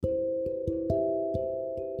The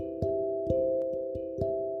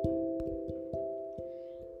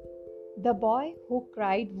Boy Who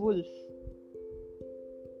Cried Wolf.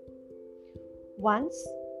 Once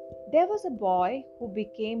there was a boy who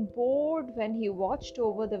became bored when he watched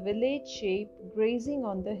over the village sheep grazing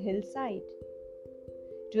on the hillside.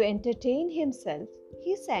 To entertain himself,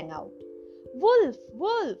 he sang out, "Wolf,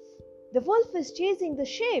 wolf! The wolf is chasing the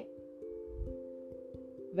sheep!"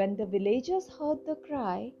 When the villagers heard the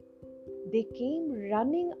cry, they came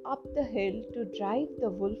running up the hill to drive the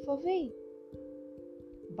wolf away.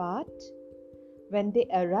 But when they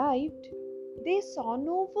arrived, they saw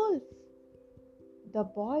no wolf. The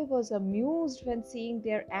boy was amused when seeing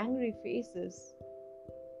their angry faces.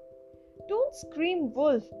 "Don't scream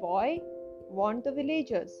wolf, boy," warned the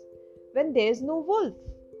villagers, "when there's no wolf."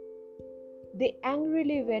 They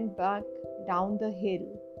angrily went back down the hill.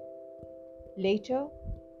 Later,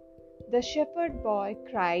 the shepherd boy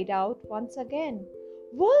cried out once again,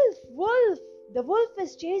 "Wolf, wolf! The wolf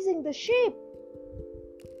is chasing the sheep!"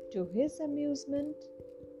 To his amusement,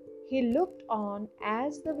 he looked on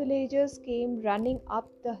as the villagers came running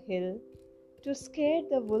up the hill to scare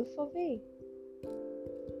the wolf away.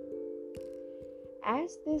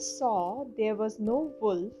 As they saw there was no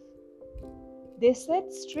wolf, they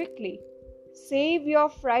said strictly, "Save your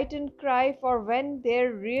frightened cry for when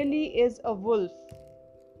there really is a wolf.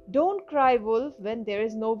 Don't cry wolf when there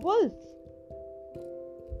is no wolf."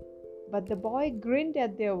 But the boy grinned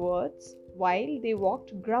at their words while they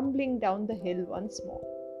walked grumbling down the hill once more.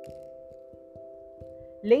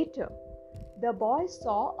 Later, the boy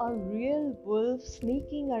saw a real wolf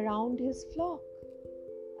sneaking around his flock.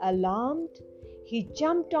 Alarmed, he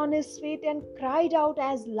jumped on his feet and cried out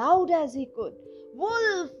as loud as he could,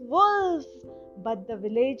 "Wolf, wolf!" But the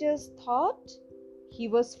villagers thought he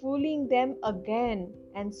was fooling them again,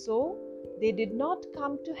 and so they did not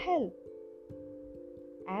come to help.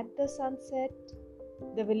 At the sunset,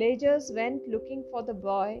 the villagers went looking for the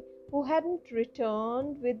boy who hadn't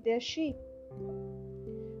returned with their sheep.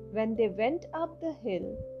 When they went up the hill,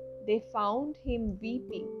 they found him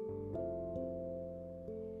weeping.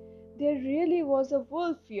 "There really was a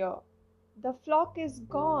wolf here. The flock is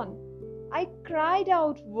gone. I cried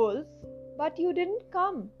out, 'Wolf,' but you didn't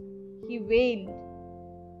come," he wailed.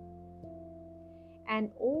 An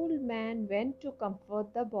old man went to comfort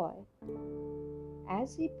the boy. As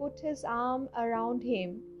he put his arm around him,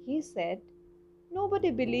 he said,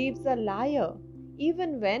 "Nobody believes a liar,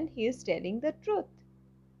 even when he is telling the truth."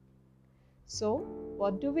 So,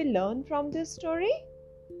 what do we learn from this story?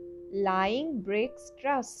 Lying breaks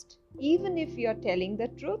trust. Even if you are telling the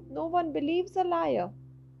truth, no one believes a liar.